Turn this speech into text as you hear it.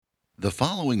The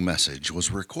following message was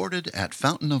recorded at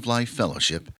Fountain of Life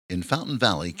Fellowship in Fountain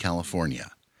Valley, California.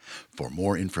 For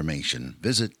more information,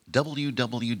 visit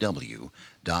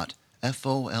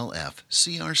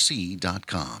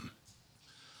www.folfcrc.com.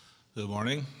 Good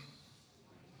morning.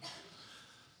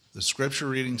 The scripture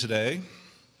reading today can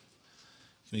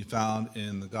be found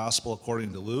in the Gospel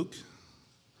according to Luke,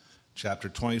 chapter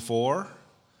 24,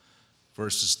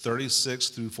 verses 36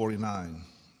 through 49.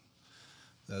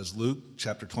 That is Luke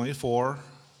chapter 24,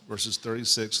 verses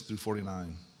 36 through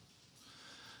 49.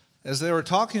 As they were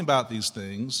talking about these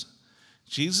things,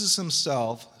 Jesus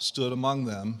himself stood among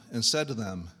them and said to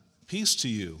them, "Peace to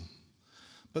you."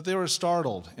 But they were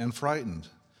startled and frightened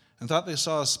and thought they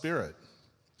saw a spirit.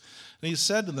 And he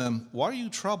said to them, "Why are you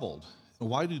troubled? And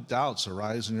why do doubts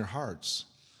arise in your hearts?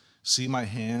 See my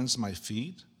hands, my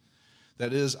feet?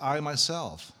 That is, I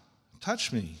myself.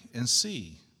 Touch me and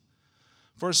see.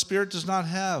 For a spirit does not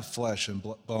have flesh and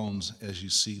bones as you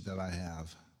see that I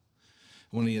have."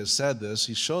 When he had said this,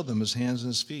 he showed them his hands and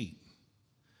his feet.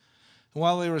 And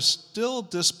while they were still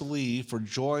disbelieved for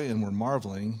joy and were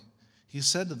marveling, he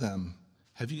said to them,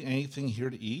 "Have you anything here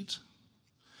to eat?"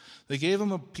 They gave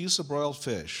him a piece of broiled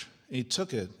fish, and he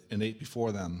took it and ate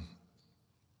before them.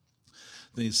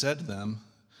 Then he said to them,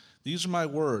 "These are my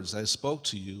words I spoke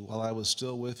to you while I was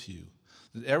still with you,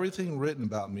 that everything written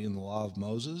about me in the law of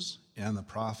Moses and the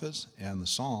prophets and the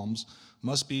Psalms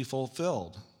must be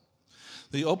fulfilled."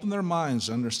 They opened their minds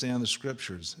to understand the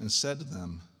scriptures and said to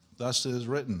them, "Thus it is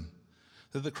written,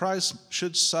 that the Christ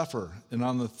should suffer and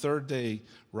on the third day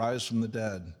rise from the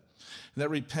dead, and that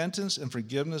repentance and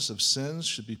forgiveness of sins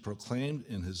should be proclaimed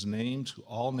in his name to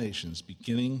all nations,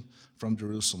 beginning from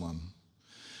Jerusalem.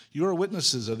 You are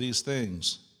witnesses of these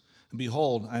things, and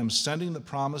behold, I am sending the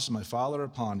promise of my Father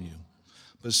upon you.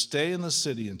 But stay in the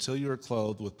city until you are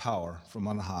clothed with power from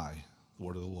on high." The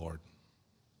word of the Lord.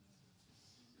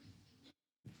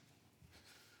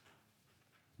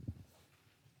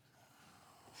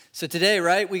 So today,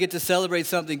 right, we get to celebrate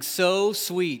something so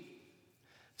sweet,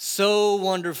 so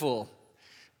wonderful,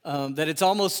 that it's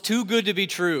almost too good to be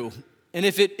true. And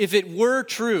if it were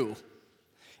true,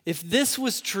 if this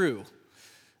was true,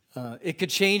 it could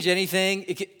change anything.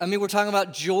 We're talking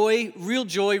about joy,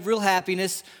 real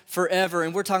happiness forever.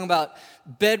 And we're talking about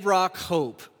bedrock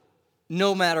hope,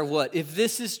 no matter what. If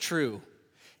this is true,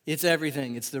 it's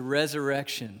everything. It's the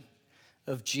resurrection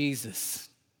of Jesus.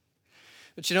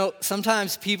 But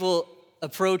sometimes people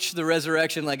approach the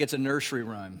resurrection like it's a nursery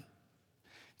rhyme.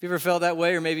 Have you ever felt that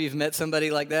way, or maybe you've met somebody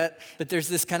like that? But there's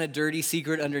this kind of dirty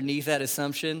secret underneath that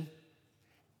assumption.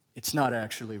 It's not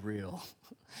actually real.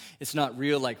 It's not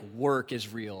real like work is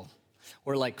real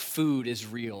or like food is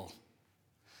real.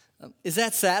 Is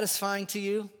that satisfying to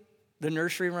you, the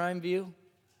nursery rhyme view?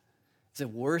 Is it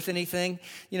worth anything?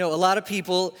 A lot of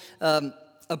people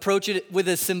approach it with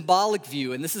a symbolic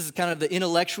view, and this is kind of the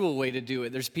intellectual way to do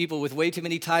it. There's people with way too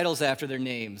many titles after their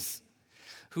names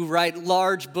who write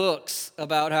large books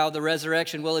about how the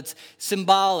resurrection, it's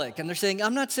symbolic. And they're saying,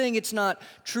 I'm not saying it's not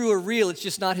true or real, it's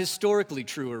just not historically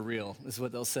true or real, is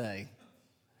what they'll say.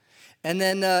 And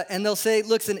then they'll say,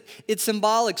 look, it's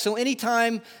symbolic. So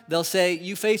anytime they'll say,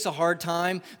 you face a hard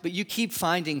time, but you keep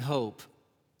finding hope,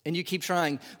 and you keep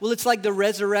trying. Well, it's like the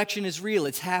resurrection is real.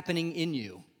 It's happening in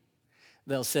you,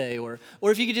 they'll say. Or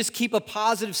if you could just keep a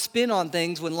positive spin on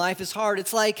things when life is hard,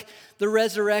 it's like the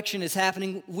resurrection is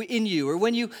happening in you. Or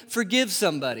when you forgive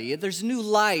somebody, there's new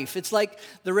life. It's like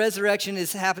the resurrection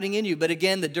is happening in you. But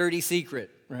again, the dirty secret,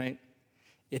 right?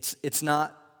 It's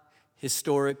not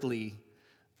historically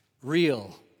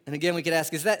real. And again, we could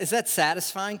ask, is that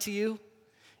satisfying to you?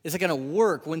 Is it going to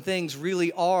work when things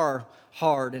really are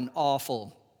hard and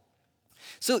awful?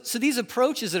 So these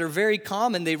approaches that are very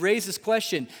common, they raise this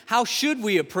question: how should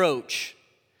we approach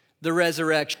the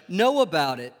resurrection? Know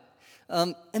about it.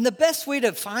 And the best way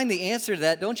to find the answer to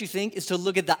that, don't you think, is to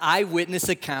look at the eyewitness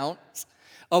accounts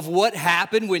of what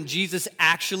happened when Jesus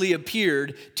actually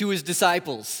appeared to his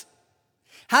disciples.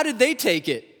 How did they take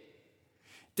it?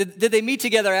 Did they meet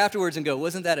together afterwards and go,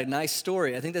 wasn't that a nice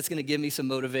story? I think that's going to give me some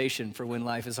motivation for when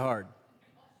life is hard.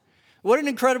 What an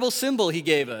incredible symbol he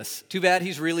gave us. Too bad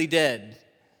he's really dead.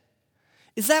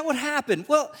 Is that what happened?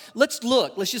 Well, let's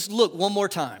just look one more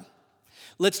time.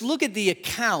 Let's look at the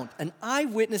account, an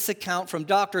eyewitness account from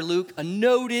Dr. Luke, a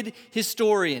noted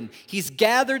historian. He's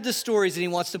gathered the stories and he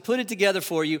wants to put it together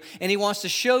for you, and he wants to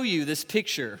show you this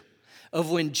picture of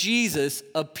when Jesus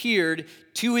appeared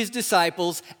to his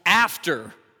disciples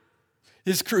after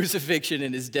his crucifixion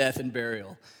and his death and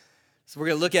burial. So we're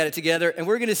going to look at it together, and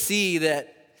we're going to see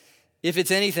that if it's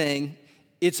anything,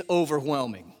 it's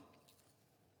overwhelming.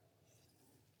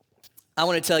 I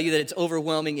want to tell you that it's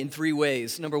overwhelming in three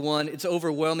ways. Number one, it's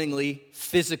overwhelmingly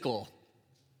physical.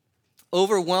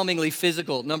 Overwhelmingly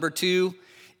physical. Number two,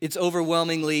 it's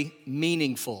overwhelmingly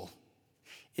meaningful.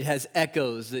 It has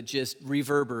echoes that just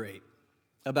reverberate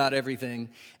about everything.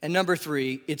 And number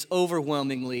three, it's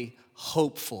overwhelmingly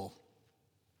hopeful.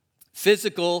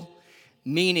 Physical,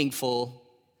 meaningful,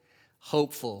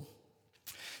 hopeful.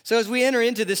 So as we enter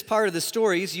into this part of the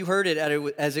stories, you heard it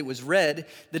as it was read,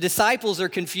 the disciples are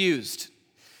confused.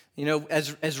 You know,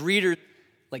 as readers,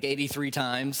 like 83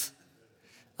 times,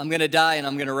 I'm going to die and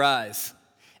I'm going to rise.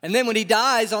 And then when he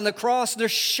dies on the cross, they're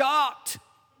shocked.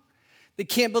 They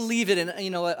can't believe it. And you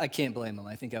know what? I can't blame them.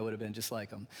 I think I would have been just like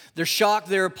them. They're shocked,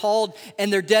 they're appalled,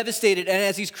 and they're devastated. And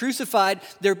as he's crucified,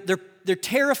 they're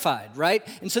terrified, right?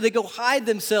 And so they go hide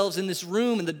themselves in this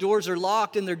room, and the doors are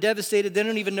locked, and they're devastated. They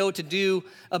don't even know what to do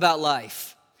about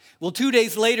life. Well, 2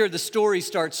 days later, the story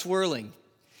starts swirling.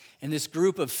 And this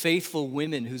group of faithful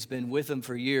women who's been with them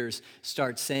for years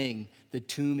starts saying, the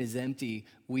tomb is empty,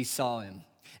 we saw him.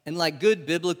 And like good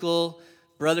biblical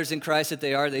brothers in Christ that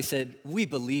they are, they said, we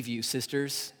believe you,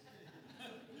 sisters.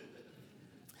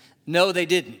 No, they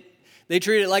didn't. They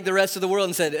treated it like the rest of the world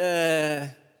and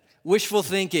said, wishful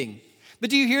thinking.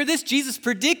 But do you hear this? Jesus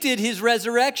predicted his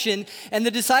resurrection, and the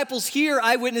disciples hear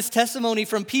eyewitness testimony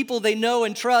from people they know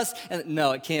and trust. And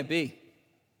no, it can't be.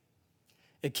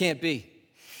 It can't be.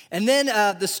 And then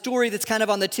the story that's kind of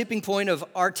on the tipping point of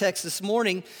our text this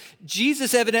morning,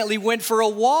 Jesus evidently went for a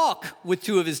walk with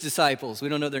two of his disciples. We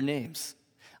don't know their names.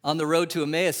 On the road to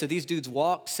Emmaus. So these dudes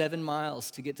walked 7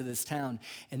 miles to get to this town.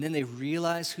 And then they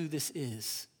realize who this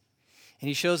is. And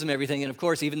he shows them everything. And of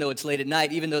course, even though it's late at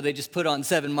night, even though they just put on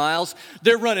 7 miles,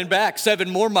 they're running back 7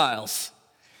 more miles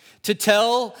to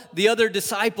tell the other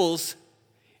disciples,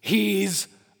 he's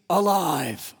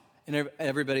alive. And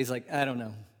everybody's like, I don't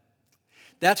know.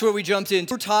 That's where we jumped in.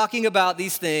 We're talking about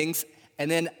these things. And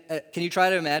then, can you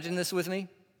try to imagine this with me?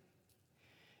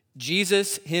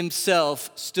 Jesus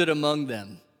himself stood among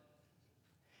them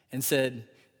and said,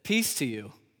 peace to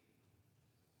you.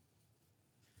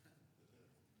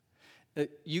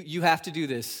 You have to do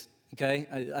this, okay?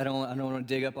 I don't want to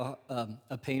dig up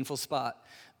a painful spot,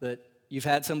 but you've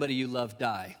had somebody you love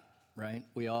die, right?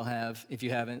 We all have. If you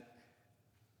haven't,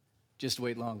 just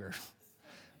wait longer.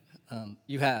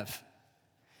 You have.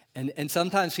 And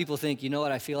sometimes people think, you know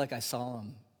what, I feel like I saw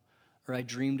him or I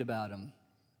dreamed about him.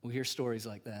 We hear stories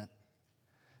like that.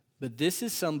 But this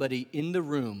is somebody in the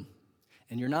room,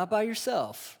 and you're not by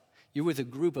yourself. You're with a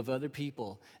group of other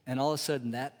people, and all of a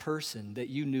sudden that person that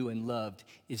you knew and loved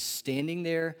is standing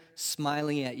there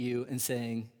smiling at you and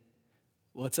saying,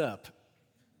 what's up?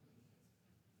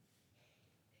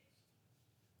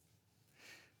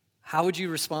 How would you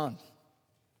respond?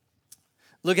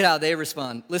 Look at how they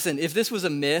respond. Listen, if this was a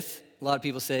myth, a lot of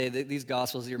people say that these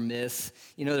gospels are myths.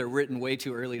 You know, they're written way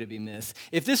too early to be myths.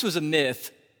 If this was a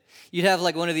myth, you'd have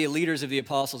like one of the leaders of the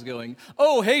apostles going,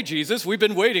 oh, hey, Jesus, we've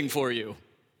been waiting for you.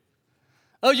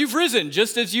 Oh, you've risen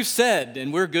just as you've said,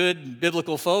 and we're good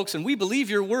biblical folks, and we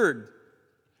believe your word.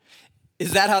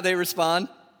 Is that how they respond?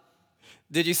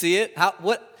 Did you see it?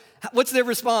 What's their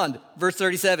respond? Verse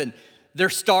 37,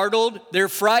 they're startled, they're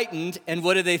frightened, and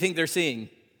what do they think they're seeing?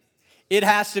 It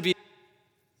has to be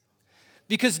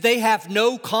because they have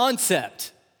no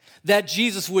concept that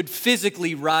Jesus would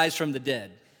physically rise from the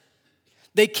dead.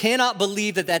 They cannot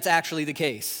believe that that's actually the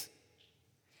case.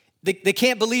 They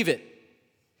can't believe it.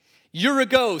 You're a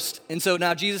ghost. And so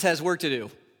now Jesus has work to do.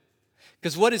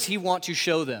 Because what does he want to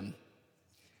show them?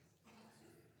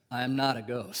 I am not a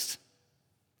ghost.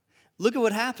 Look at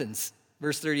what happens.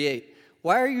 Verse 38.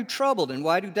 Why are you troubled and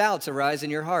why do doubts arise in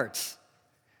your hearts?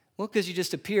 Well, because you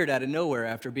just appeared out of nowhere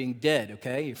after being dead,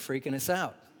 okay? You're freaking us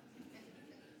out.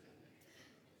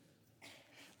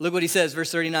 Look what he says,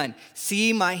 verse 39.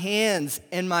 See my hands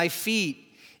and my feet.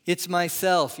 It's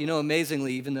myself. You know,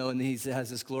 amazingly, even though he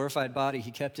has this glorified body, he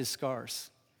kept his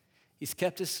scars. He's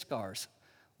kept his scars.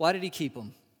 Why did he keep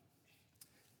them?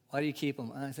 Why do you keep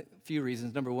them? I think a few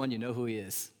reasons. Number one, you know who he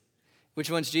is.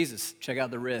 Which one's Jesus? Check out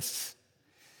the wrists.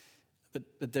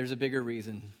 But there's a bigger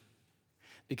reason.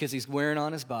 Because he's wearing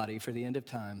on his body for the end of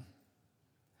time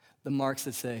the marks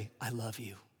that say, I love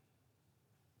you.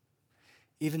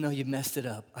 Even though you messed it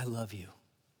up, I love you.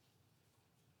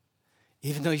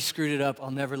 Even though you screwed it up,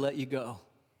 I'll never let you go.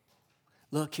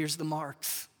 Look, here's the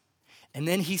marks. And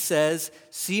then he says,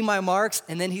 see my marks?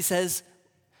 And then he says,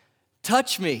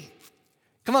 touch me.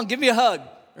 Come on, give me a hug,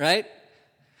 right?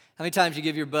 How many times you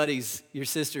give your buddies, your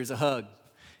sisters a hug?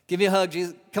 Give me a hug,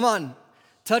 Jesus. Come on,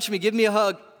 touch me, give me a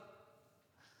hug.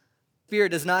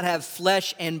 Spirit does not have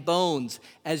flesh and bones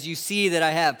as you see that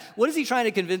I have. What is he trying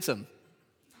to convince them?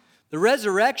 The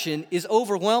resurrection is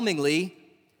overwhelmingly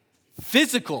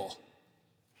physical.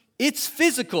 It's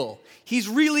physical. He's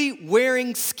really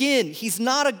wearing skin. He's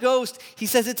not a ghost. He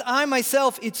says, it's I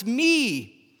myself. It's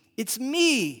me. It's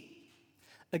me.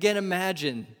 Again,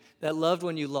 imagine that loved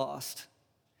one you lost.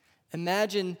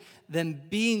 Imagine them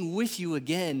being with you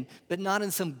again, but not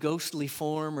in some ghostly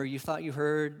form or you thought you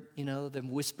heard,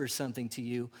 them whisper something to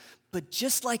you, but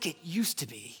just like it used to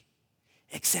be,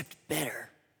 except better.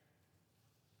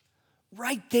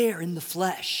 Right there in the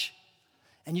flesh.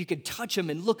 And you could touch them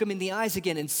and look them in the eyes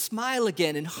again and smile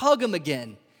again and hug them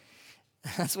again.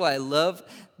 That's why I love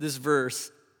this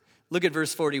verse. Look at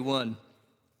verse 41.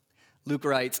 Luke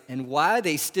writes, and why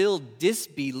they still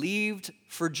disbelieved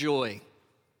for joy.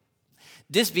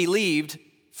 Disbelieved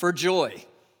for joy.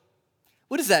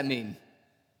 What does that mean?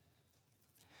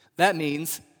 That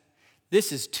means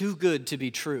this is too good to be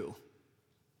true.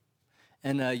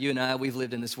 And you and I, we've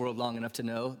lived in this world long enough to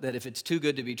know that if it's too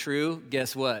good to be true,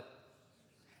 guess what?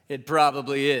 It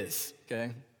probably is,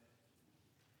 okay?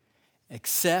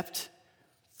 Except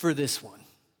for this one.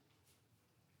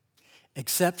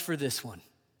 Except for this one.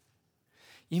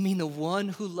 You mean the one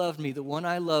who loved me, the one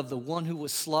I love, the one who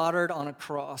was slaughtered on a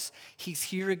cross, he's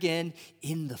here again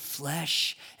in the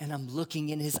flesh, and I'm looking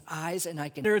in his eyes, and I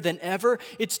can better than ever.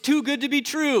 It's too good to be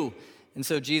true. And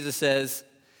so Jesus says,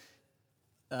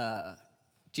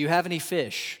 do you have any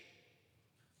fish?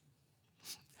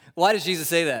 Why does Jesus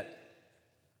say that?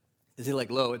 Is he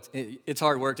like, lo, it's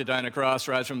hard work to die on a cross,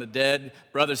 rise from the dead,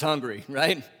 brother's hungry,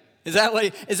 right? Is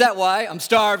that why? I'm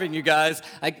starving, you guys.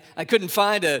 I couldn't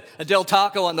find a Del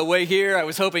Taco on the way here. I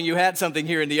was hoping you had something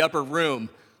here in the upper room.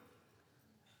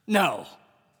 No.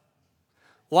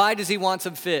 Why does he want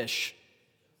some fish?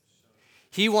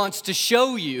 He wants to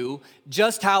show you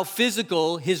just how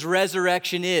physical his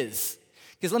resurrection is.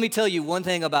 Because let me tell you one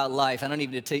thing about life. I don't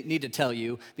even need to tell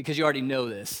you because you already know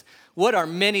this. What are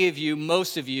many of you,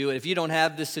 most of you, if you don't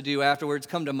have this to do afterwards,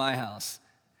 come to my house.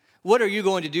 What are you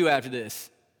going to do after this?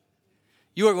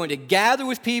 You are going to gather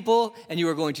with people and you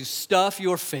are going to stuff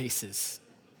your faces.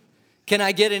 Can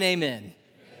I get an amen? Amen?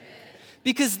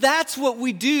 Because that's what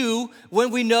we do when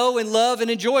we know and love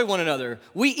and enjoy one another.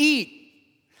 We eat.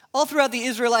 All throughout the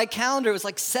Israelite calendar, it was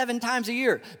like 7 times a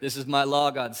year. This is my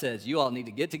law, God says. You all need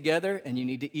to get together and you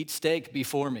need to eat steak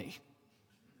before me.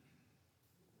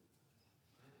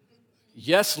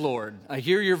 Yes, Lord, I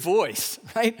hear your voice,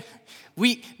 right?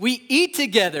 We eat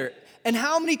together. And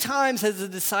how many times has the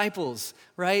disciples,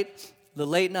 right, the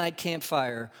late night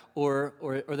campfire, or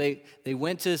they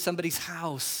went to somebody's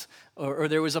house, or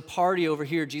there was a party over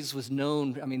here, Jesus was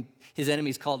known, his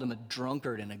enemies called him a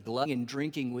drunkard and a glutton and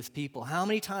drinking with people. How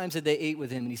many times did they ate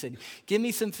with him? And he said, give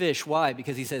me some fish. Why?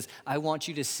 Because he says, I want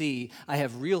you to see I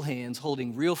have real hands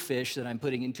holding real fish that I'm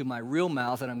putting into my real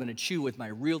mouth and I'm going to chew with my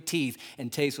real teeth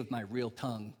and taste with my real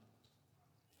tongue.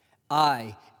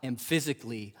 I am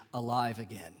physically alive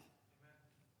again.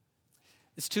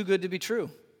 It's too good to be true.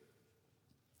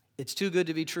 It's too good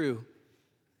to be true,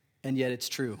 and yet it's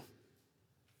true.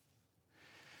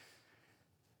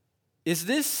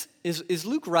 Is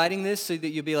Luke writing this so that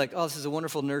you'll be like, oh, this is a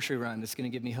wonderful nursery rhyme that's going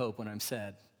to give me hope when I'm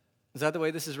sad? Is that the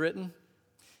way this is written?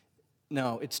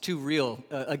 No, it's too real.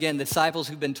 Again, the disciples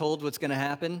who've been told what's going to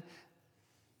happen,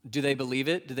 do they believe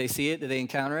it? Do they see it? Do they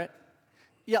encounter it?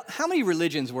 Yeah, how many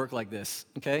religions work like this,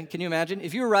 okay? Can you imagine?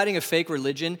 If you were writing a fake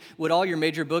religion, would all your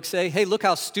major books say, hey, look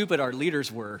how stupid our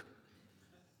leaders were?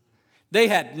 They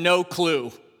had no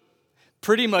clue,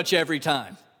 pretty much every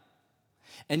time.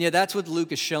 And yet that's what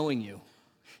Luke is showing you.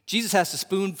 Jesus has to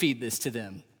spoon feed this to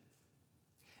them.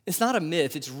 It's not a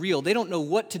myth, it's real. They don't know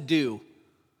what to do.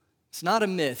 It's not a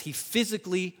myth. He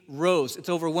physically rose. It's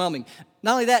overwhelming.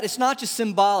 Not only that, it's not just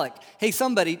symbolic. Hey,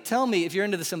 somebody, tell me, if you're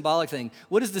into the symbolic thing,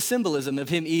 what is the symbolism of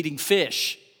him eating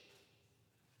fish?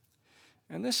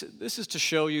 And this is to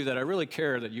show you that I really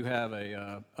care that you have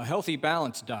a healthy,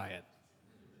 balanced diet.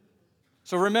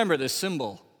 So remember this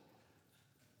symbol.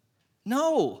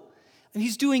 No. And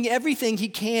he's doing everything he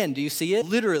can. Do you see it?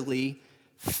 Literally,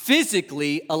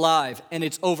 physically alive, and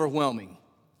it's overwhelming.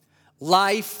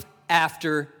 Life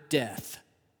after death.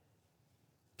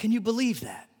 Can you believe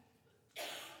that?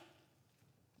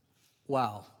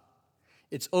 Wow.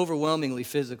 It's overwhelmingly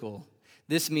physical.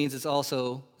 This means it's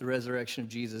also the resurrection of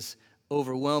Jesus,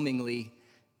 overwhelmingly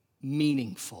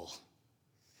meaningful.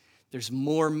 There's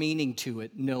more meaning to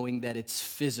it knowing that it's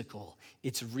physical,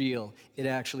 it's real, it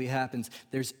actually happens.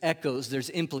 There's echoes, there's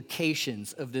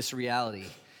implications of this reality.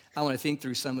 I want to think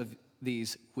through some of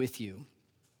these with you.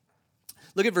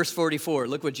 Look at verse 44.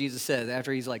 Look what Jesus says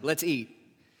after he's like, let's eat.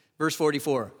 Verse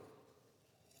 44.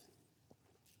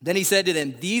 Then he said to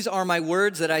them, "These are my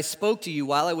words that I spoke to you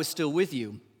while I was still with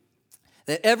you,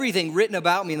 that everything written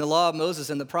about me in the law of Moses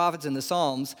and the prophets and the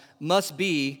Psalms must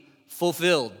be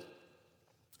fulfilled."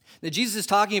 Now, Jesus is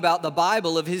talking about the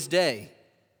Bible of his day,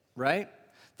 right?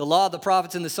 The law, the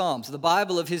prophets, and the Psalms, the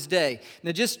Bible of his day.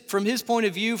 Now, just from his point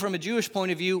of view, from a Jewish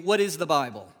point of view, what is the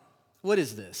Bible? What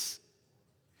is this?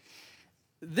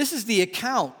 This is the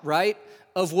account, right,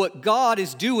 of what God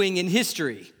is doing in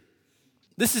history.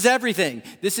 This is everything.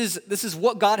 This is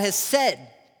what God has said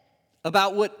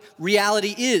about what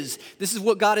reality is. This is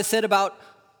what God has said about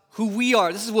who we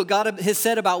are. This is what God has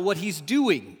said about what he's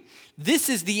doing. This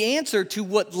is the answer to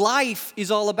what life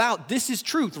is all about. This is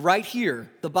truth right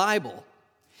here, the Bible.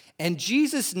 And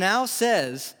Jesus now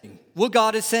says, what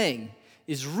God is saying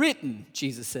is written,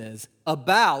 Jesus says,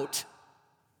 about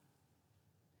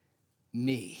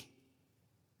me.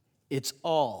 It's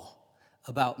all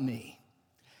about me.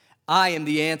 I am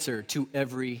the answer to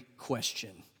every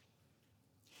question.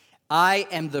 I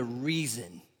am the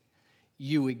reason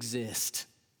you exist.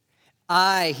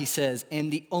 I, he says, am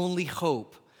the only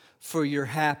hope for your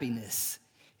happiness.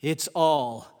 It's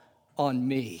all on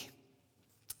me.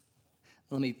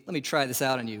 Let me try this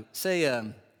out on you. Say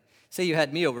you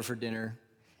had me over for dinner,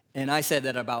 and I said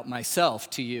that about myself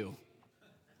to you.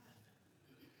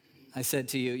 I said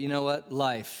to you, you know what?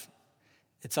 Life,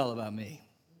 it's all about me.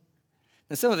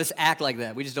 Now, some of us act like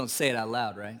that. We just don't say it out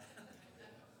loud, right?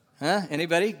 Huh?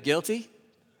 Anybody? Guilty?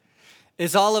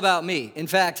 It's all about me. In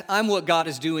fact, I'm what God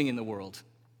is doing in the world.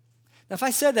 Now, if I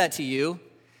said that to you,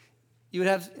 you would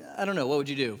have, I don't know, what would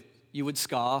you do? You would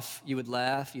scoff. You would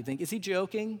laugh. You'd think, is he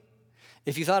joking?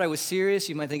 If you thought I was serious,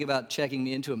 you might think about checking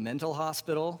me into a mental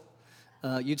hospital.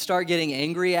 You'd start getting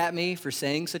angry at me for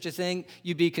saying such a thing.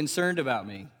 You'd be concerned about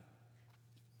me.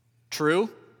 True?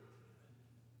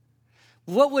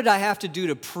 What would I have to do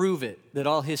to prove it, that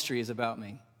all history is about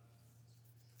me?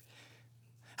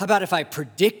 How about if I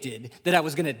predicted that I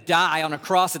was going to die on a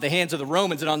cross at the hands of the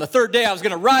Romans, and on the third day I was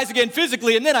going to rise again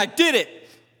physically, and then I did it?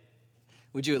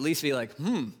 Would you at least be like,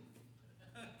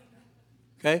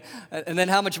 Okay? And then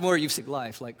how much more you've seen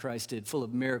life like Christ did, full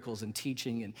of miracles and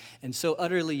teaching and so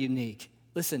utterly unique.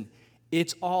 Listen,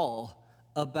 it's all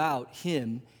about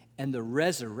him, and the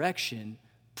resurrection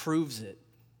proves it.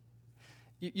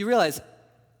 You realize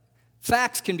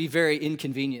facts can be very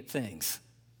inconvenient things.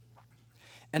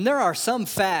 And there are some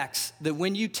facts that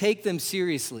when you take them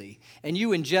seriously and you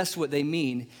ingest what they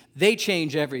mean, they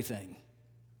change everything.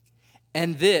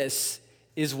 And this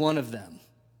is one of them.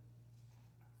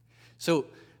 So,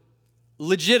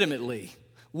 legitimately,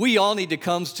 we all need to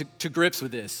come to grips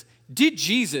with this. Did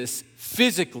Jesus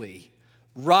physically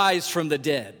rise from the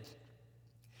dead?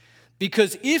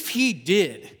 Because if he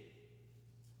did,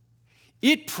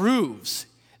 it proves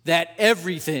that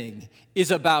everything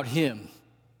is about him.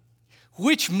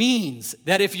 Which means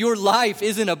that if your life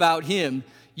isn't about him,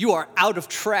 you are out of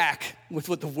track with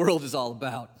what the world is all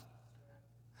about.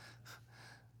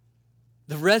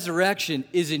 The resurrection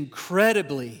is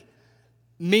incredibly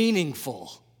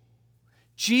meaningful.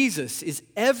 Jesus is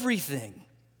everything.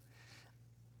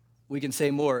 We can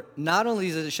say more. Not only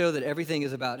does it show that everything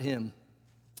is about him,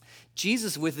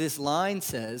 Jesus with this line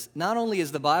says, not only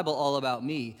is the Bible all about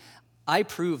me, I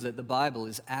prove that the Bible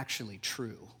is actually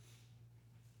true.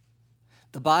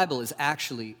 The Bible is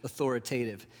actually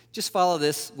authoritative. Just follow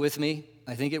this with me.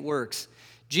 I think it works.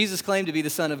 Jesus claimed to be the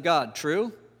Son of God.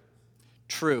 True?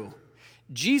 True.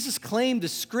 Jesus claimed the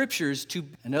scriptures to,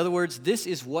 in other words, this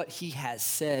is what he has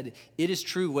said. It is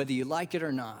true whether you like it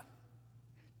or not.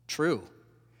 True.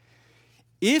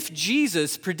 If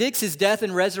Jesus predicts his death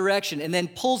and resurrection and then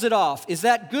pulls it off, is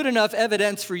that good enough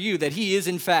evidence for you that he is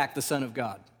in fact the Son of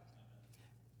God?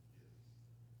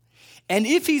 And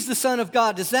if he's the Son of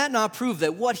God, does that not prove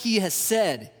that what he has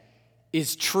said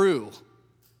is true?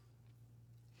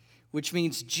 Which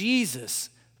means Jesus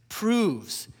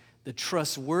proves the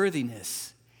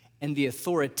trustworthiness and the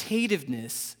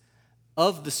authoritativeness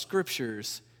of the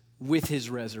scriptures with his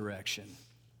resurrection.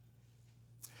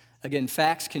 Again,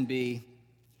 facts can be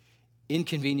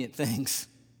inconvenient things.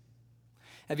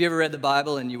 Have you ever read the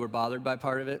Bible and you were bothered by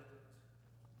part of it?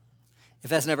 If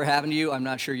that's never happened to you, I'm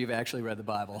not sure you've actually read the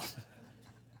Bible.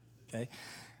 Okay?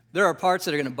 There are parts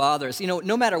that are going to bother us. You know,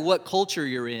 no matter what culture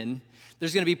you're in,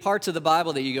 there's going to be parts of the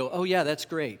Bible that you go, oh yeah, that's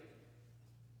great.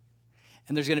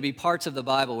 And there's going to be parts of the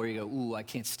Bible where you go, ooh, I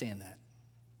can't stand that.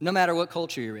 No matter what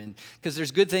culture you're in. Because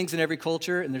there's good things in every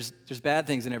culture and there's bad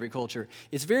things in every culture.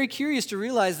 It's very curious to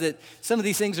realize that some of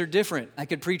these things are different. I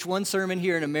could preach one sermon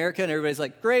here in America and everybody's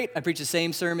like, great. I preach the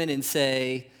same sermon in,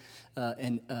 say,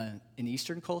 in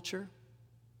Eastern culture.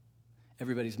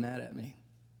 Everybody's mad at me.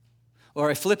 Or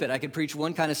I flip it. I could preach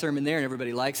one kind of sermon there and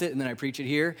everybody likes it, and then I preach it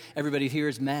here. Everybody here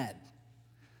is mad.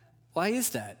 Why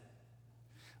is that?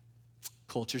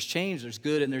 Cultures change. There's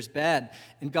good and there's bad,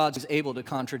 and God's able to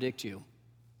contradict you.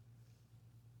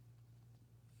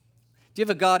 Do you have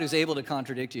a God who's able to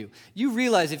contradict you? You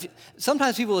realize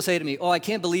sometimes people will say to me, "Oh, I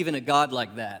can't believe in a God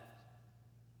like that."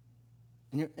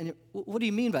 And what do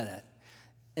you mean by that?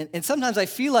 And sometimes I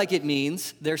feel like it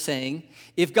means they're saying,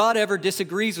 if God ever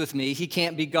disagrees with me, he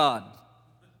can't be God.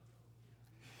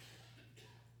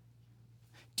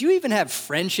 Do you even have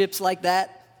friendships like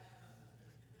that?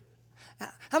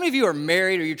 How many of you are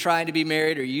married, or you're trying to be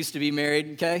married, or you used to be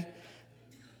married, okay?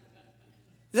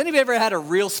 Has anybody ever had a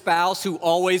real spouse who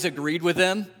always agreed with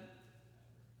them?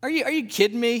 Are you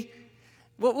kidding me?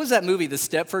 What was that movie, The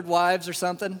Stepford Wives or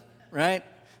something, right?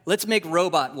 Let's make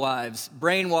robot wives,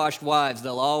 brainwashed wives.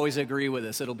 They'll always agree with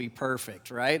us. It'll be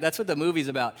perfect, right? That's what the movie's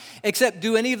about. Except,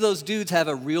 do any of those dudes have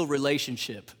a real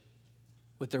relationship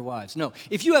with their wives? No.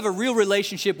 If you have a real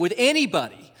relationship with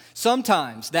anybody,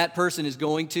 sometimes that person is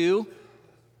going to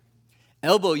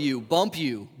elbow you, bump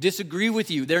you, disagree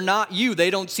with you. They're not you. They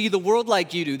don't see the world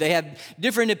like you do. They have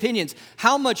different opinions.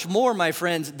 How much more, my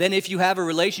friends, than if you have a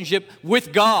relationship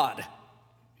with God?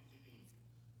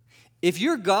 If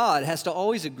your God has to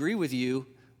always agree with you,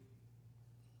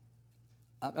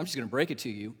 I'm just going to break it to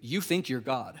you. You think you're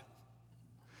God.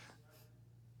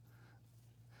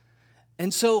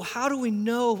 And so how do we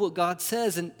know what God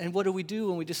says, and what do we do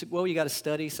when we disagree? Well, you got to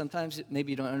study. Sometimes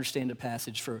maybe you don't understand a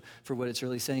passage for what it's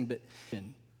really saying, but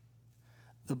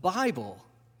the Bible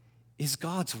is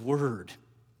God's word,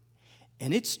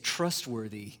 and it's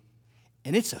trustworthy,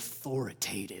 and it's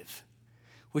authoritative,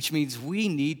 which means we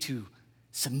need to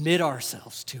submit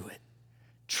ourselves to it,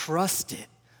 trust it,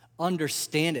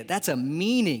 understand it. That's a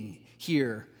meaning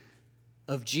here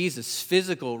of Jesus'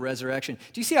 physical resurrection.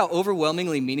 Do you see how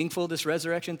overwhelmingly meaningful this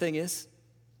resurrection thing is?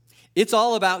 It's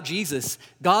all about Jesus.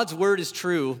 God's word is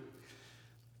true.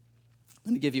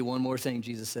 Let me give you one more thing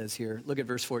Jesus says here. Look at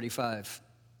verse 45.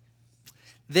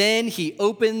 Then he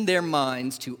opened their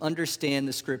minds to understand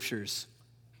the scriptures.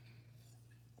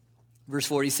 Verse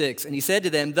 46, and he said to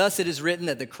them, thus it is written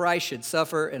that the Christ should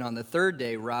suffer and on the third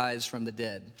day rise from the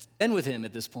dead. Been with him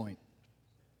at this point.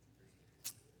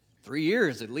 3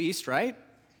 years at least, right?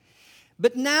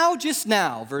 But now, just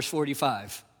now, verse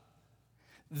 45,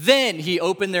 then he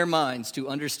opened their minds to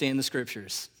understand the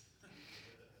scriptures.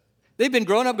 They've been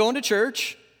growing up going to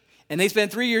church, and they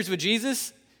spent 3 years with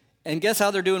Jesus, and guess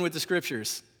how they're doing with the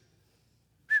scriptures?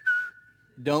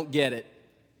 Don't get it.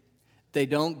 They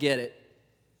don't get it.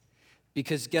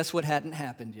 Because guess what hadn't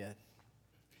happened yet?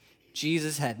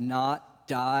 Jesus had not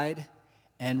died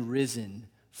and risen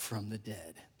from the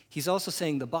dead. He's also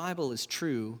saying the Bible is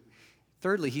true.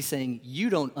 Thirdly, he's saying you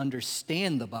don't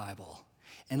understand the Bible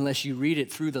unless you read it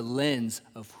through the lens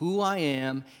of who I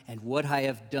am and what I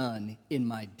have done in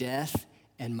my death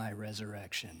and my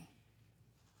resurrection.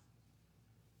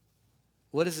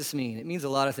 What does this mean? It means a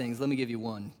lot of things. Let me give you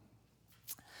one.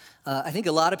 I think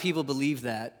a lot of people believe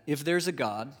that if there's a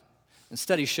God, and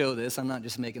studies show this, I'm not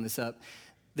just making this up,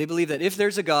 they believe that if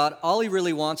there's a God, all he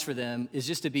really wants for them is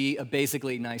just to be a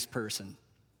basically nice person.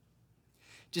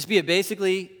 Just be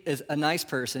a nice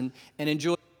person and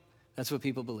enjoy. That's what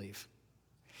people believe.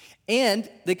 And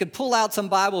they could pull out some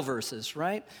Bible verses,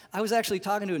 right? I was actually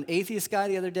talking to an atheist guy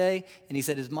the other day, and he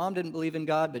said his mom didn't believe in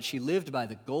God, but she lived by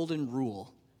the golden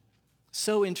rule.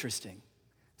 So interesting.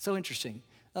 So interesting.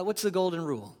 What's the golden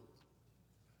rule?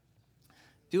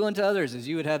 Do unto others as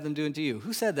you would have them do unto you.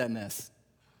 Who said that mess?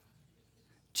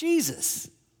 Jesus.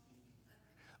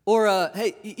 Or,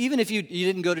 hey, even if you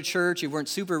didn't go to church, you weren't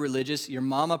super religious, your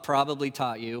mama probably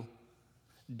taught you,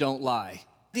 don't lie.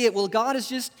 Well, God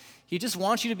is he just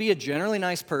wants you to be a generally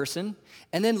nice person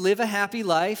and then live a happy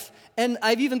life. And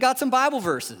I've even got some Bible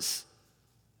verses.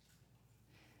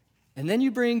 And then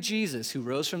you bring Jesus, who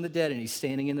rose from the dead, and he's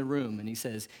standing in the room, and he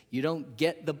says, you don't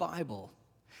get the Bible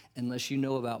unless you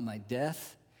know about my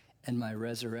death and my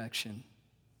resurrection.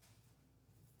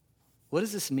 What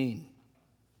does this mean?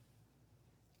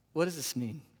 What does this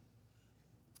mean?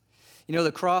 You know,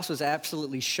 the cross was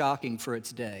absolutely shocking for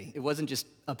its day. It wasn't just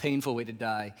a painful way to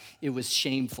die. It was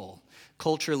shameful.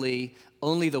 Culturally,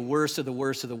 only the worst of the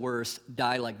worst of the worst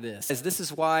die like this. This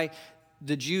is why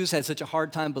the Jews had such a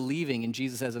hard time believing in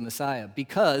Jesus as a Messiah,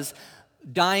 because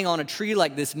dying on a tree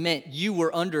like this meant you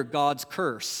were under God's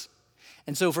curse.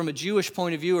 And so from a Jewish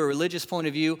point of view or a religious point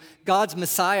of view, God's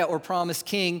Messiah or promised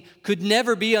king could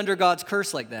never be under God's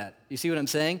curse like that. You see what I'm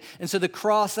saying? And so the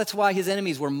cross, that's why his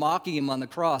enemies were mocking him on the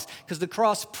cross, because the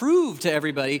cross proved to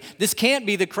everybody, this can't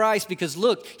be the Christ because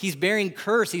look, he's bearing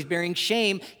curse, he's bearing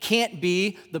shame, can't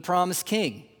be the promised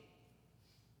king.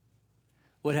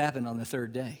 What happened on the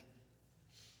third day?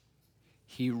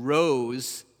 He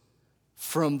rose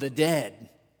from the dead.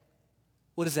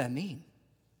 What does that mean?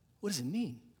 What does it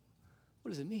mean? What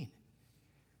does it mean?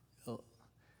 Well,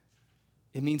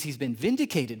 it means he's been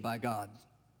vindicated by God,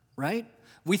 right?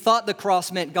 We thought the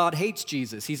cross meant God hates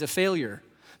Jesus. He's a failure.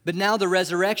 But now the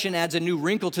resurrection adds a new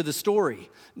wrinkle to the story.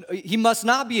 He must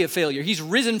not be a failure. He's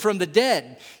risen from the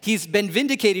dead. He's been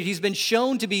vindicated. He's been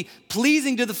shown to be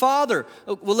pleasing to the Father.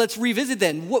 Well, let's revisit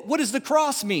then. What does the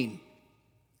cross mean?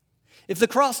 If the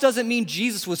cross doesn't mean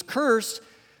Jesus was cursed,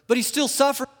 but he still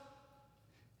suffered.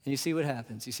 And you see what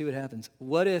happens. You see what happens.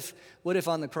 What if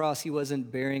on the cross he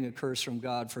wasn't bearing a curse from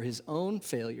God for his own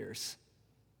failures?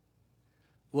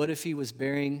 What if he was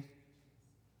bearing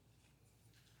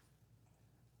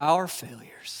our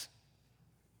failures?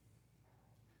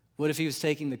 What if he was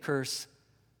taking the curse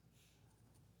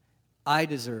I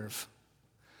deserve?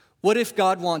 What if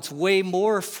God wants way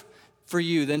more for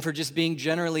you than for just being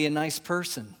generally a nice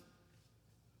person?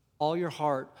 All your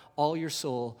heart, all your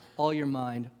soul, all your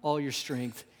mind, all your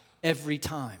strength, every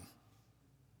time.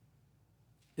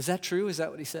 Is that true? Is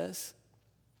that what he says?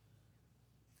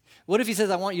 What if he says,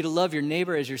 I want you to love your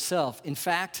neighbor as yourself? In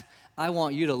fact, I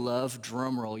want you to love,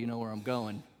 drum roll, you know where I'm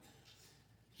going,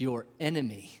 your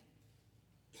enemy.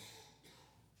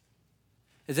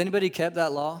 Has anybody kept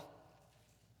that law?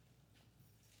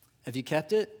 Have you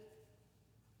kept it?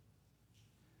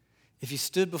 If you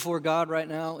stood before God right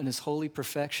now in his holy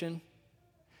perfection,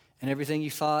 and everything you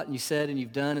thought and you said and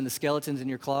you've done and the skeletons in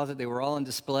your closet, they were all on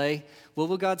display, what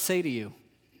will God say to you?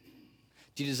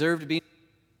 Do you deserve to be?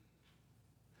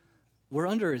 We're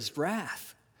under his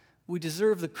wrath. We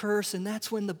deserve the curse, and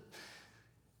that's when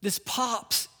this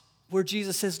pops, where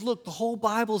Jesus says, look, the whole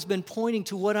Bible's been pointing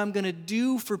to what I'm going to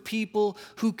do for people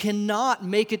who cannot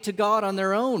make it to God on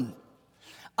their own.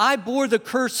 I bore the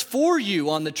curse for you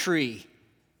on the tree.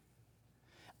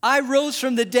 I rose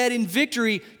from the dead in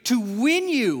victory to win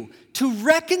you, to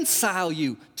reconcile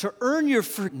you, to earn your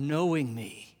knowing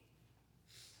me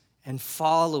and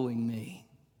following me.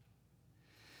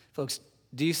 Folks,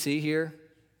 do you see here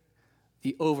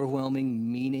the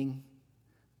overwhelming meaning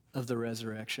of the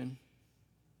resurrection?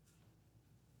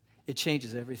 It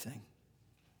changes everything.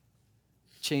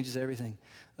 It changes everything.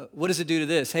 What does it do to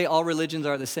this? Hey, all religions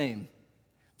are the same.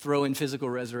 Throw in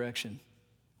physical resurrection.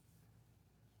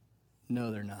 No,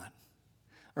 they're not.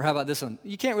 Or how about this one?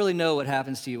 You can't really know what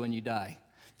happens to you when you die.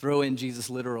 Throw in Jesus'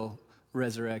 literal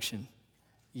resurrection.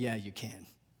 Yeah, you can.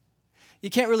 You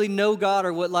can't really know God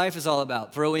or what life is all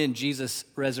about. Throw in Jesus'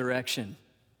 resurrection.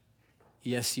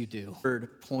 Yes, you do.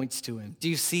 Word points to him. Do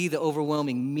you see the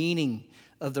overwhelming meaning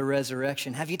of the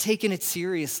resurrection? Have you taken it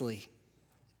seriously?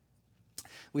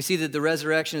 We see that the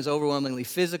resurrection is overwhelmingly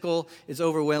physical, it's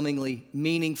overwhelmingly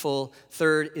meaningful.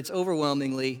 Third, it's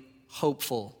overwhelmingly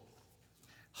hopeful.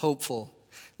 Hopeful.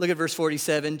 Look at verse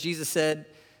 47. Jesus said,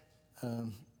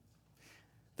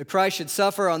 the Christ should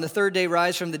suffer, on the third day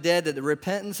rise from the dead, that the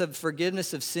repentance of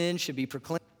forgiveness of sin should be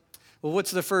proclaimed. Well,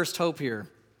 what's the first hope here?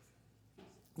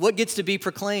 What gets to be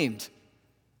proclaimed?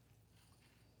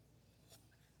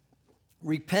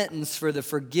 Repentance for the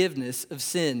forgiveness of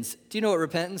sins. Do you know what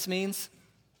repentance means?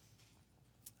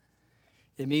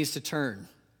 It means to turn.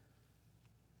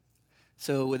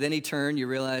 So with any turn, you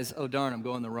realize, oh darn, I'm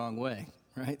going the wrong way.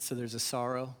 Right? So there's a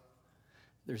sorrow,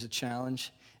 there's a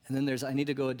challenge, and then there's, I need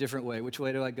to go a different way. Which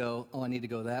way do I go? Oh, I need to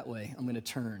go that way. I'm going to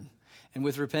turn. And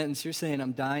with repentance, you're saying,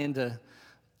 I'm dying to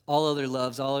all other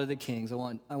loves, all other kings. I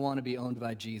want to be owned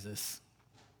by Jesus.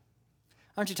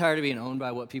 Aren't you tired of being owned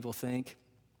by what people think?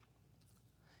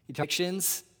 Your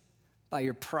addictions, by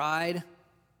your pride,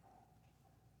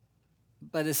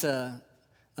 by this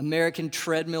American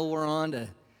treadmill we're on to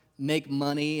make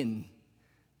money, and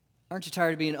aren't you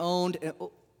tired of being owned?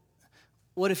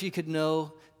 What if you could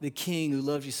know the King who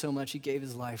loved you so much, he gave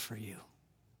his life for you?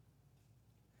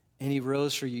 And he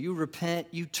rose for you. You repent,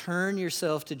 you turn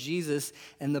yourself to Jesus,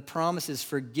 and the promise is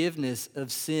forgiveness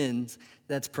of sins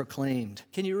that's proclaimed.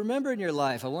 Can you remember in your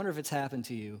life, I wonder if it's happened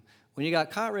to you, when you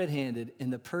got caught red-handed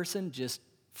and the person just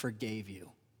forgave you?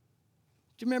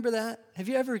 Do you remember that? Have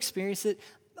you ever experienced it?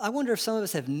 I wonder if some of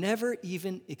us have never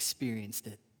even experienced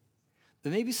it.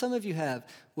 But maybe some of you have,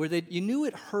 where you knew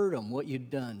it hurt them, what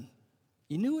you'd done.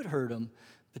 You knew it hurt them,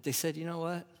 but they said, you know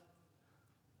what?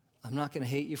 I'm not going to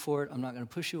hate you for it. I'm not going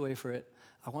to push you away for it.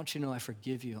 I want you to know I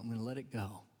forgive you. I'm going to let it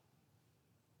go.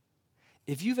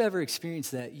 If you've ever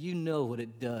experienced that, you know what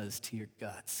it does to your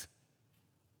guts.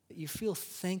 You feel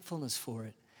thankfulness for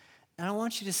it. And I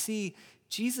want you to see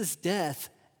Jesus' death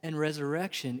and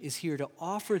resurrection is here to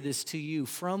offer this to you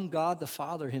from God the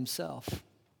Father himself.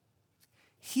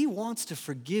 He wants to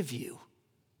forgive you.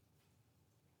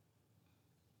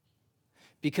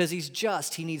 Because he's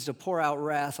just, he needs to pour out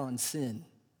wrath on sin.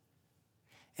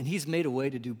 And he's made a way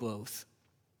to do both.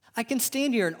 I can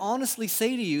stand here and honestly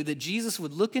say to you that Jesus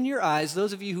would look in your eyes,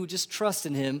 those of you who just trust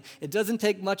in him. It doesn't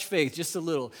take much faith, just a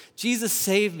little. Jesus,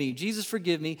 save me. Jesus,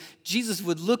 forgive me. Jesus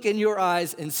would look in your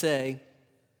eyes and say,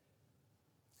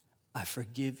 I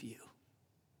forgive you.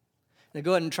 Now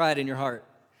go ahead and try it in your heart.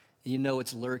 You know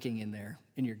it's lurking in there,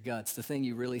 in your guts, the thing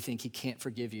you really think he can't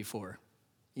forgive you for.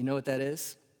 You know what that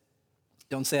is?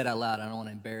 Don't say it out loud. I don't want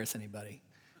to embarrass anybody.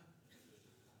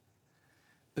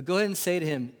 But go ahead and say to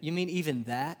him, you mean even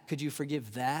that? Could you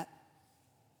forgive that?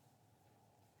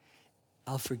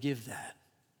 I'll forgive that.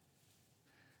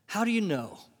 How do you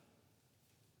know?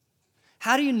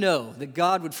 How do you know that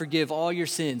God would forgive all your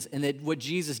sins and that what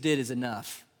Jesus did is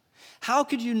enough? How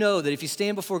could you know that if you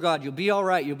stand before God, you'll be all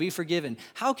right, you'll be forgiven?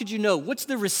 How could you know? What's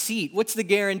the receipt? What's the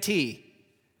guarantee?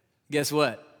 Guess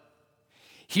what?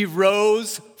 He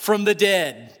rose from the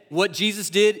dead. What Jesus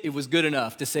did, it was good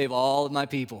enough to save all of my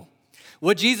people.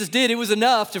 What Jesus did, it was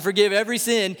enough to forgive every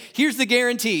sin. Here's the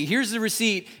guarantee. Here's the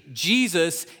receipt.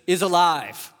 Jesus is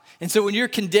alive. And so when you're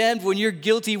condemned, when you're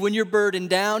guilty, when you're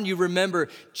burdened down, you remember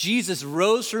Jesus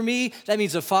rose for me. That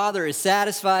means the Father is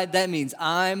satisfied. That means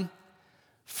I'm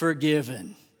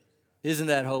forgiven. Isn't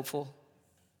that hopeful?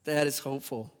 That is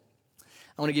hopeful.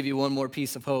 I want to give you one more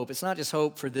piece of hope. It's not just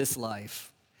hope for this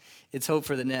life. It's hope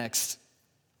for the next.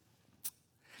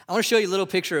 I want to show you a little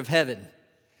picture of heaven.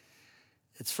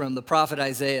 It's from the prophet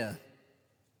Isaiah.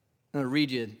 I'm going to read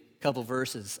you a couple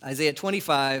verses. Isaiah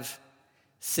 25,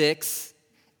 6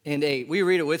 and 8. Will you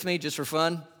read it with me just for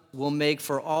fun? Will make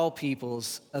for all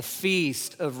peoples a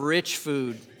feast of rich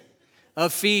food,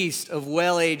 a feast of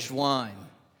well-aged wine,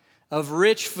 of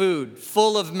rich food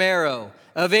full of marrow,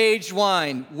 of aged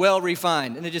wine well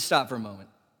refined. And then just stop for a moment.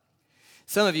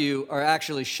 Some of you are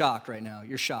actually shocked right now.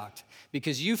 You're shocked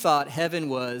because you thought heaven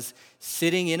was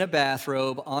sitting in a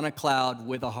bathrobe on a cloud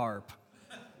with a harp,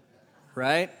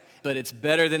 right? But it's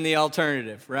better than the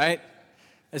alternative, right?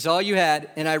 That's all you had.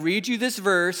 And I read you this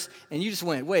verse, and you just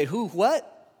went, wait, who,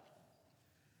 what?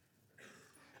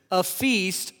 A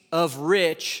feast of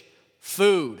rich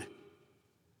food.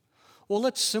 Well,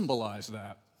 let's symbolize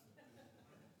that.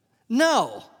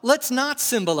 No, let's not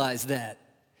symbolize that.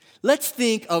 Let's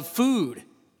think of food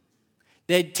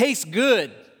that tastes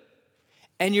good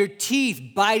and your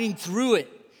teeth biting through it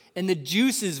and the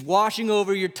juices washing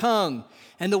over your tongue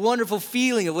and the wonderful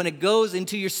feeling of when it goes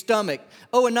into your stomach.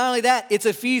 Oh, and not only that, it's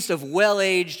a feast of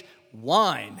well-aged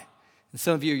wine. And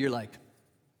some of you, you're like,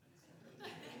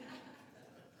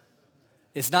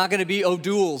 it's not going to be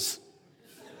O'Doul's.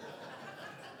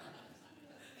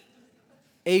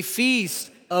 A feast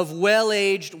of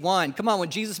well-aged wine. Come on, when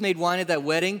Jesus made wine at that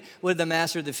wedding, what did the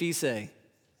master of the feast say?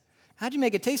 How'd you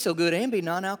make it taste so good and be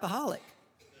non-alcoholic?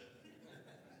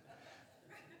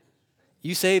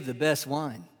 You saved the best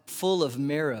wine, full of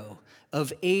marrow,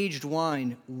 of aged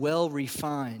wine, well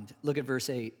refined. Look at verse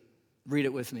 8. Read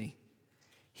it with me.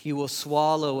 He will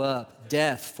swallow up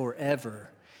death forever,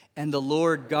 and the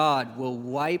Lord God will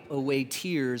wipe away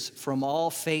tears from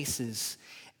all faces,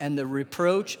 and the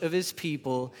reproach of his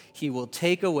people he will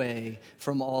take away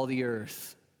from all the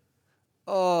earth.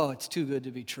 Oh, it's too good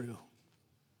to be true.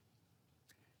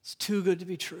 It's too good to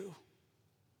be true.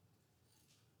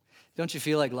 Don't you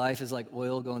feel like life is like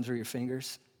oil going through your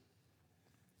fingers?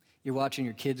 You're watching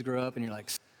your kids grow up and you're like,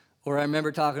 or I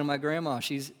remember talking to my grandma.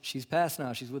 She's passed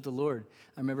now. She's with the Lord.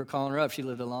 I remember calling her up. She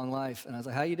lived a long life. And I was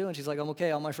like, how you doing? She's like, I'm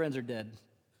okay. All my friends are dead.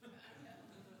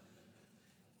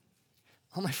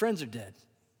 All my friends are dead.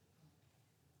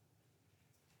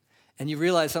 And you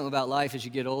realize something about life as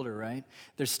you get older, right?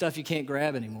 There's stuff you can't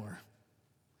grab anymore.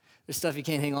 There's stuff you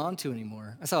can't hang on to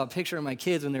anymore. I saw a picture of my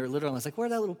kids when they were little, and I was like,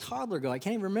 where'd that little toddler go? I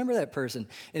can't even remember that person.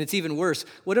 And it's even worse.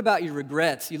 What about your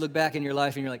regrets? You look back in your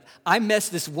life, and you're like, I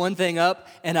messed this one thing up,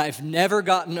 and I've never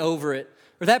gotten over it.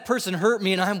 Or that person hurt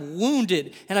me, and I'm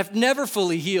wounded, and I've never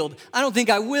fully healed. I don't think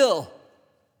I will.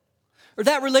 Or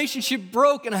that relationship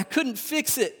broke, and I couldn't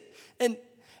fix it. And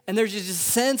there's just a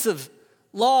sense of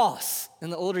loss.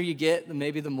 And the older you get,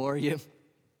 maybe the more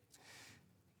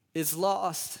it's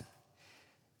lost.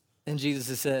 And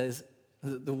Jesus says,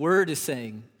 the word is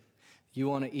saying, you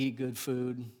want to eat good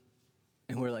food?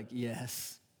 And we're like,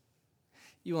 yes.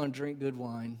 You want to drink good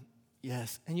wine?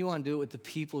 Yes. And you want to do it with the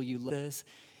people you love?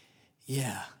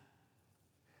 Yeah.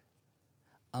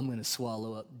 I'm going to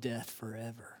swallow up death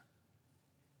forever.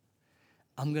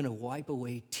 I'm going to wipe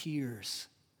away tears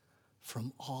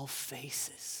from all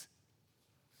faces.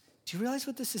 Do you realize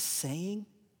what this is saying?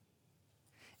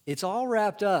 It's all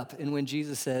wrapped up in when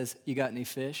Jesus says, you got any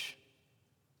fish?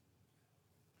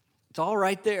 It's all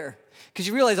right there. Because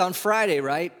you realize on Friday,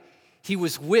 right? He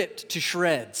was whipped to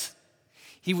shreds.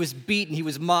 He was beaten. He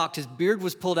was mocked. His beard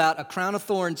was pulled out. A crown of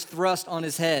thorns thrust on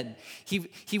his head.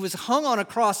 He was hung on a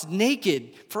cross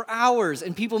naked for hours,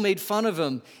 and people made fun of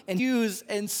him. And he was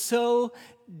so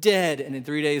dead. And then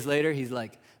 3 days later, he's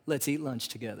like, let's eat lunch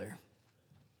together.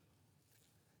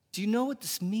 Do you know what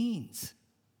this means?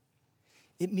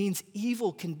 It means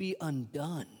evil can be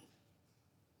undone.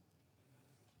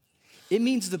 It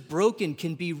means the broken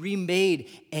can be remade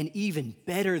and even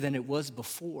better than it was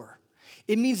before.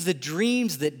 It means the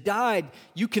dreams that died,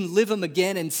 you can live them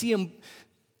again and see them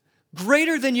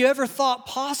greater than you ever thought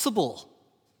possible.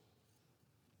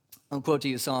 I'll quote to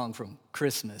you a song from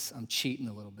Christmas. I'm cheating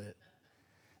a little bit,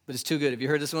 but it's too good. Have you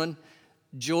heard this one?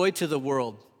 Joy to the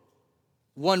world.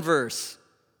 One verse.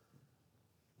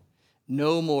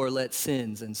 No more let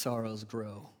sins and sorrows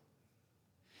grow,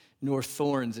 nor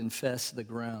thorns infest the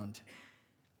ground.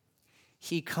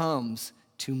 He comes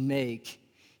to make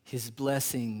his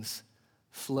blessings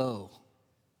flow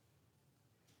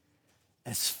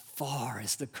as far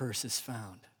as the curse is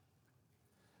found.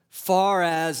 Far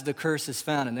as the curse is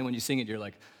found. And then when you sing it, you're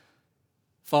like,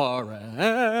 far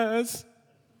as.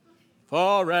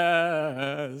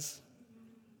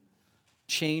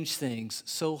 Change things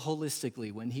so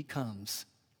holistically when he comes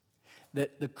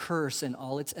that the curse and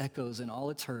all its echoes and all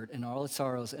its hurt and all its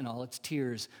sorrows and all its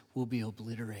tears will be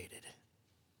obliterated.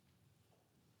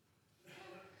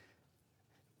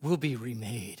 Will be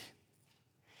remade.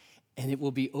 And it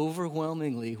will be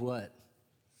overwhelmingly what?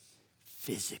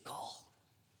 Physical.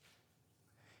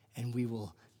 And we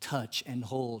will touch and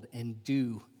hold and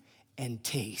do and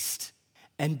taste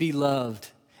and be loved.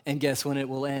 And guess when it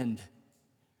will end?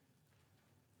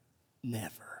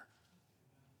 Never.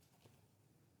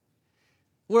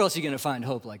 Where else are you going to find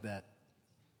hope like that?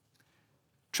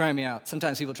 Try me out.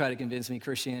 Sometimes people try to convince me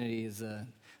Christianity is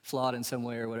flawed in some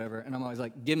way or whatever, and I'm always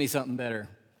like, give me something better.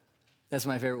 That's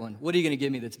my favorite one. What are you going to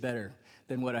give me that's better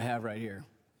than what I have right here?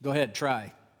 Go ahead,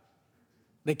 try.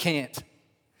 They can't.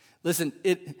 Listen,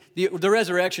 the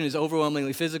resurrection is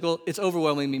overwhelmingly physical. It's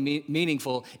overwhelmingly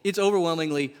meaningful. It's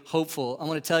overwhelmingly hopeful. I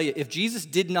want to tell you, if Jesus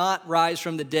did not rise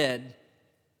from the dead,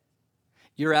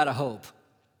 you're out of hope.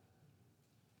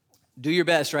 Do your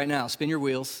best right now. Spin your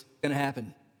wheels. It's going to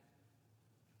happen.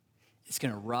 It's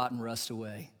going to rot and rust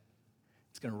away.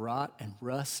 It's going to rot and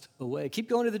rust away. Keep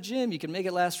going to the gym. You can make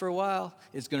it last for a while.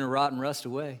 It's going to rot and rust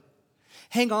away.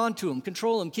 Hang on to them.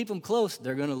 Control them. Keep them close.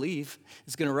 They're going to leave.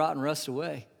 It's going to rot and rust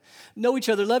away. Know each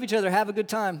other. Love each other. Have a good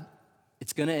time.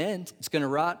 It's going to end. It's going to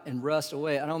rot and rust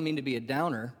away. I don't mean to be a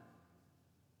downer.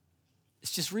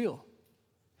 It's just real.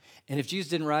 And if Jesus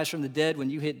didn't rise from the dead when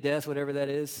you hit death, whatever that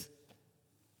is,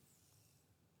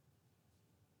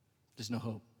 there's no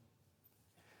hope.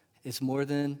 It's more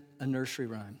than a nursery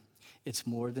rhyme. It's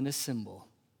more than a symbol.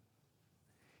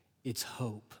 It's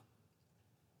hope.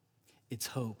 It's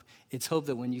hope. It's hope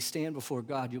that when you stand before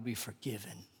God, you'll be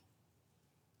forgiven.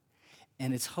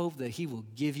 And it's hope that he will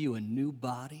give you a new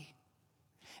body,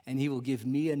 and he will give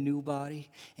me a new body,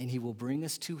 and he will bring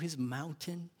us to his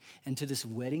mountain and to this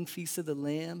wedding feast of the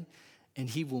Lamb, and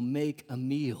he will make a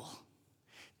meal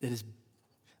that is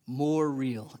more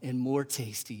real and more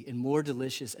tasty and more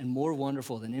delicious and more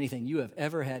wonderful than anything you have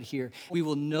ever had here. We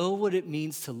will know what it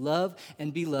means to love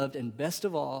and be loved, and best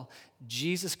of all,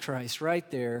 Jesus Christ right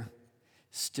there,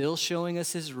 still showing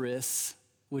us his wrists,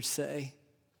 which say,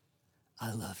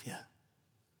 I love you.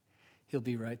 He'll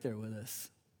be right there with us.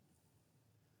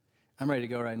 I'm ready to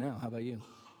go right now. How about you?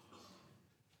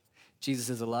 Jesus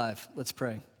is alive. Let's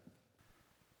pray.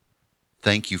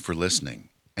 Thank you for listening,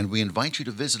 and we invite you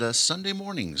to visit us Sunday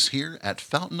mornings here at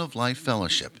Fountain of Life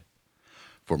Fellowship.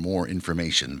 For more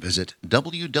information, visit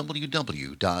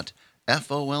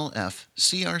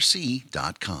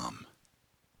www.folfcrc.com.